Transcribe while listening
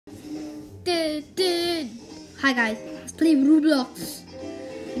Hi guys, let's play Roblox.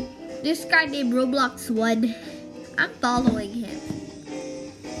 This guy named Roblox won. I'm following him.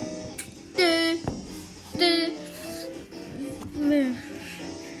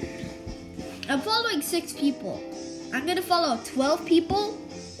 I'm following 6 people. I'm gonna follow 12 people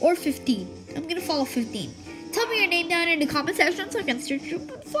or 15. I'm gonna follow 15. Tell me your name down in the comment section so I can search you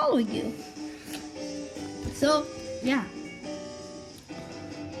and following you. So, yeah.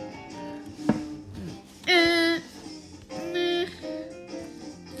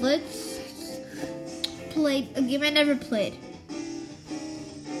 Let's play a game I never played.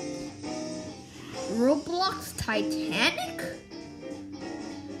 Roblox Titanic?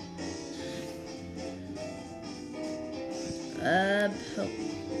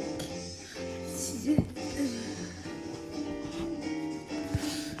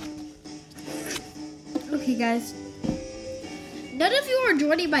 Okay guys, none of you are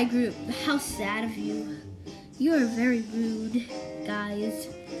joining my group. How sad of you. You are very rude, guys.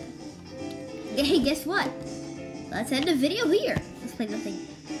 Hey, guess what? Let's end the video here. Let's play nothing.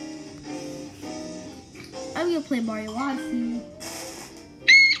 I'm gonna play Mario Odyssey.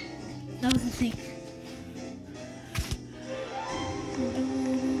 That was the thing.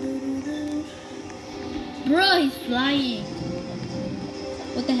 Bro, he's flying.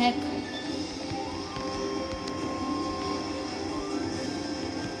 What the heck?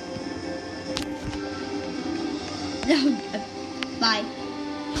 No, bye.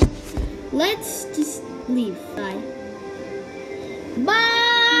 Let's just leave. Bye.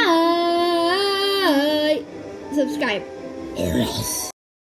 Bye. Subscribe. Yes.